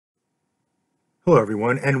Hello,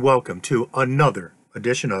 everyone, and welcome to another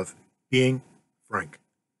edition of Being Frank,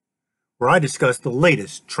 where I discuss the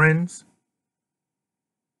latest trends.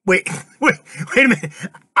 Wait, wait a minute.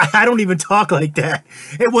 I don't even talk like that.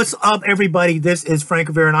 Hey, what's up, everybody? This is Frank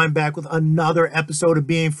Rivera, and I'm back with another episode of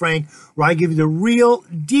Being Frank, where I give you the real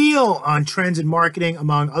deal on trends in marketing,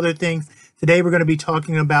 among other things. Today, we're going to be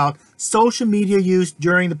talking about social media use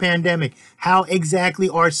during the pandemic. How exactly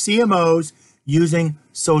are CMOs using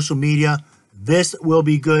social media? This will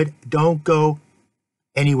be good. Don't go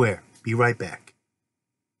anywhere. Be right back.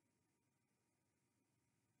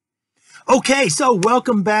 Okay, so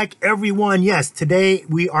welcome back, everyone. Yes, today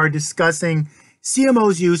we are discussing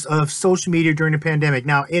CMO's use of social media during the pandemic.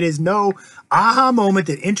 Now, it is no aha moment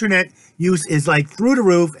that internet use is like through the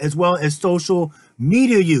roof, as well as social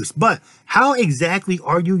media use. But how exactly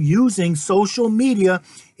are you using social media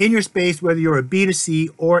in your space, whether you're a B2C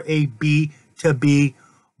or a B2B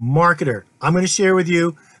marketer? I'm going to share with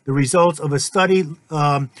you the results of a study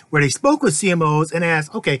where they spoke with CMOs and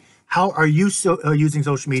asked, okay, how are you using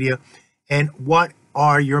social media and what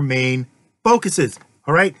are your main focuses?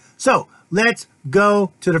 All right, so let's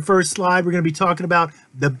go to the first slide. We're going to be talking about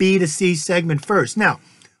the B2C segment first. Now,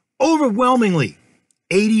 overwhelmingly,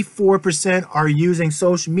 84% are using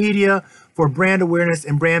social media for brand awareness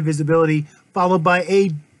and brand visibility, followed by a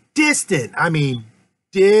distant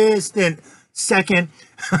second,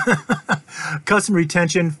 customer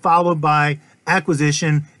retention, followed by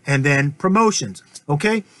acquisition, and then promotions.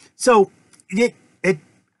 Okay, so here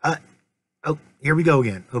we go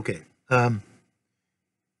again. Okay,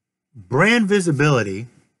 brand visibility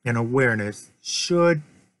and awareness should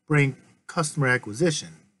bring customer acquisition,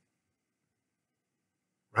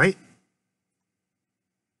 right?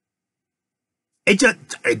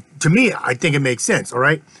 To me, I think it makes sense. All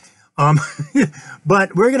right. Um,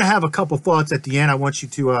 but we're going to have a couple thoughts at the end I want you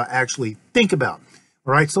to actually think about.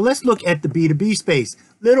 All right, so let's look at the B2B space.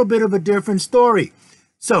 Little bit of a different story.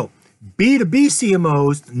 So B2B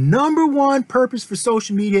CMOs, number one purpose for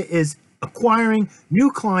social media is acquiring new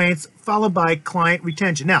clients, followed by client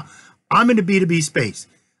retention. Now, I'm in the B2B space.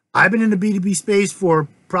 I've been in the B2B space for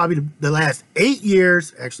probably the last 8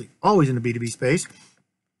 years, actually always in the B2B space.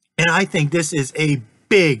 And I think this is a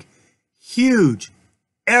big, huge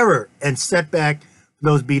error and setback for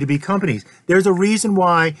those B2B companies. There's a reason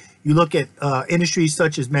why you look at industries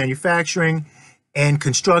such as manufacturing and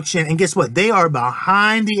construction, and guess what? They are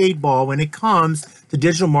behind the 8 ball when it comes to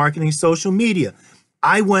digital marketing, social media.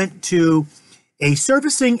 I went to a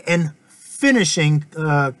servicing and finishing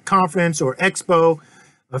conference or expo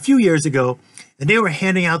a few years ago, and they were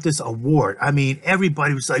handing out this award. I mean,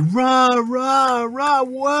 everybody was like, rah, rah, rah,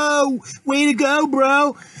 whoa, way to go,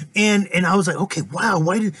 bro. And I was like, okay, wow,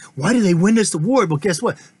 why did they win this award? Well, guess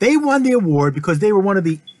what? They won the award because they were one of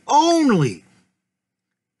the only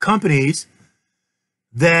companies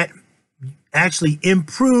that actually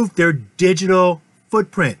improved their digital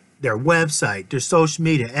footprint, their website, their social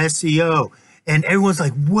media, SEO. And everyone's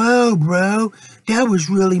like, whoa, bro, that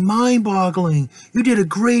was really mind-boggling. You did a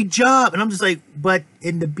great job. And I'm just like, but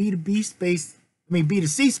in the B2B space,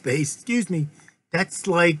 B2C space, excuse me, that's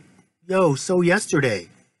like, so yesterday.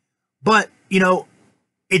 But,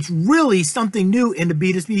 it's really something new in the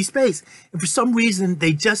B2B space. And for some reason,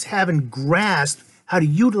 they just haven't grasped how to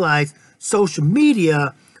utilize social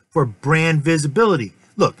media for brand visibility.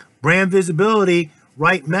 Look, brand visibility,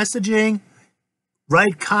 right messaging,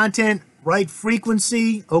 right content, right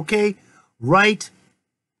frequency, okay, right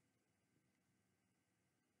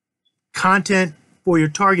content for your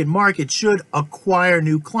target market should acquire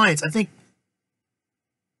new clients. I think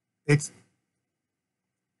it's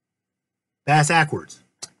backwards,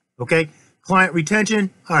 okay? Client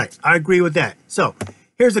retention, all right, I agree with that. So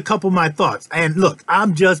here's a couple of my thoughts. And look,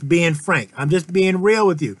 I'm just being frank. I'm just being real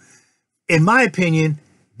with you. In my opinion,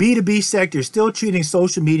 B2B sector is still treating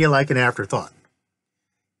social media like an afterthought.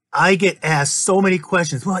 I get asked so many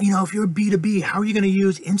questions. Well, if you're B2B, how are you going to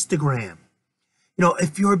use Instagram?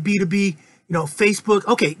 If you're B2B, Facebook,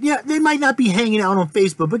 okay, yeah, they might not be hanging out on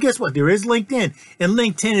Facebook, but guess what? There is LinkedIn, and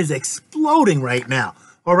LinkedIn is exploding right now.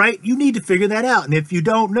 All right, you need to figure that out. And if you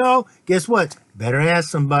don't know, guess what? Better ask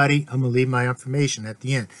somebody. I'm going to leave my information at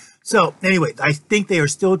the end. So anyway, I think they are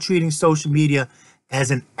still treating social media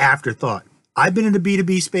as an afterthought. I've been in the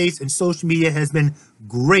B2B space, and social media has been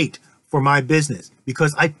great for my business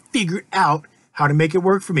because I figured out how to make it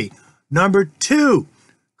work for me. Number two,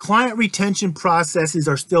 client retention processes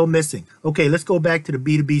are still missing. Okay, let's go back to the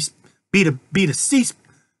B2C, the B2C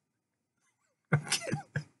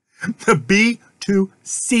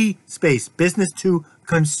space, business to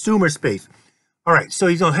consumer space. All right, so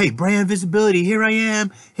he's going, hey, brand visibility, here I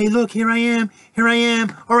am. Hey, look, here I am. Here I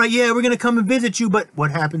am. All right, yeah, we're going to come and visit you. But what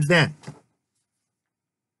happens then?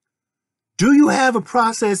 Do you have a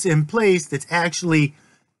process in place that's actually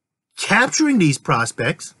capturing these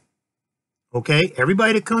prospects? Okay,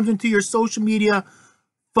 everybody that comes into your social media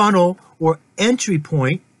funnel or entry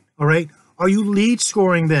point, all right, are you lead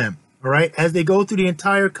scoring them, all right, as they go through the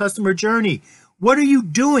entire customer journey? What are you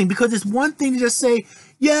doing? Because it's one thing to just say,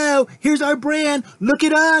 yo, here's our brand, look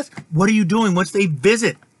at us. What are you doing once they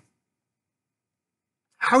visit?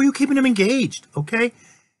 How are you keeping them engaged? Okay.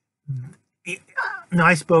 No,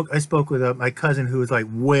 I spoke with my cousin who was like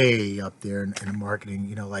way up there in marketing,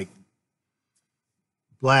 you know, like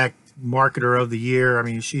Black Marketer of the Year. I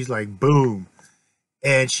mean, she's like boom.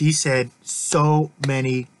 And she said so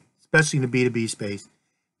many, especially in the B2B space,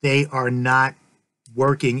 they are not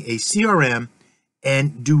working a CRM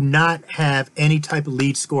and do not have any type of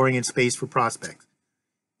lead scoring in space for prospects.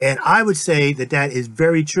 And I would say that that is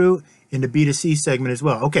very true in the B2C segment as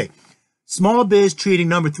well. Okay, small biz treating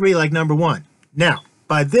number 3 like number 1. Now,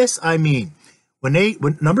 by this I mean when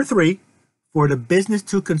number 3 for the business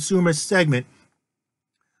to consumer segment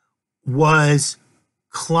was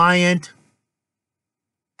client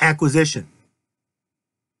acquisition.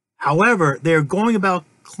 However, they're going about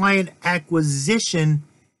client acquisition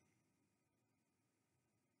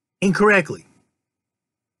incorrectly.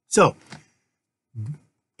 So,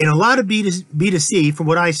 in a lot of B2C, from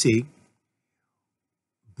what I see,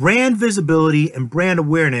 brand visibility and brand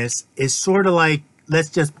awareness is sort of like, let's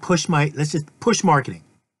just push marketing.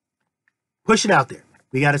 Push it out there.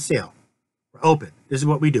 We got a sale. We're open. This is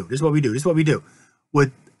what we do. This is what we do. This is what we do.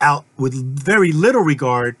 With very little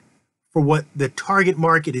regard for what the target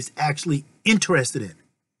market is actually interested in.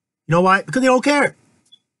 You know why? Because they don't care.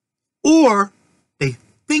 Or they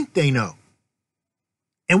think they know.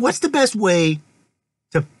 And what's the best way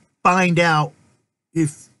to find out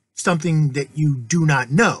if something that you do not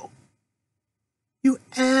know? You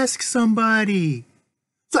ask somebody.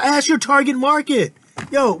 So ask your target market.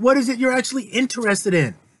 Yo, what is it you're actually interested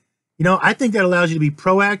in? You know, I think that allows you to be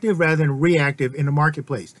proactive rather than reactive in the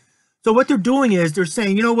marketplace. So what they're doing is they're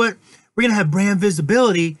saying, you know what? We're going to have brand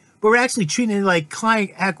visibility, but we're actually treating it like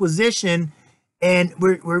client acquisition, and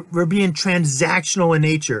we're being transactional in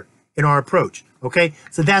nature in our approach. Okay,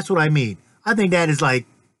 so that's what I mean. I think that is like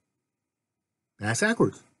that's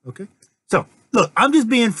backwards. Okay, so look, I'm just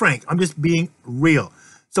being frank. I'm just being real.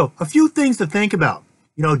 So a few things to think about.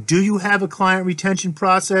 You know, do you have a client retention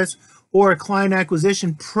process or a client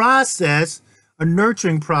acquisition process, a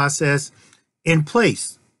nurturing process in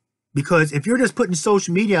place? Because if you're just putting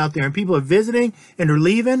social media out there and people are visiting and they're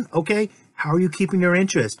leaving, okay, how are you keeping their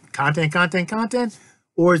interest? Content, content, content?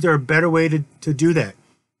 Or is there a better way to do that?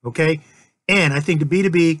 Okay. And I think the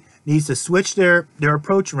B2B needs to switch their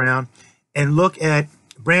approach around and look at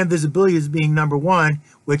brand visibility as being number 1,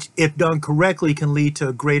 which if done correctly can lead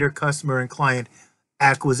to greater customer and client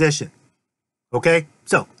acquisition. Okay.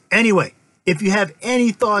 So anyway, if you have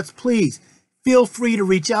any thoughts, please feel free to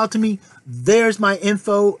reach out to me. There's my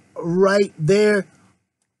info right there.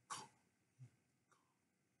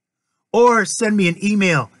 Or send me an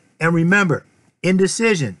email. And remember,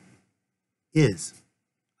 indecision is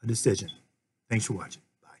a decision. Thanks for watching.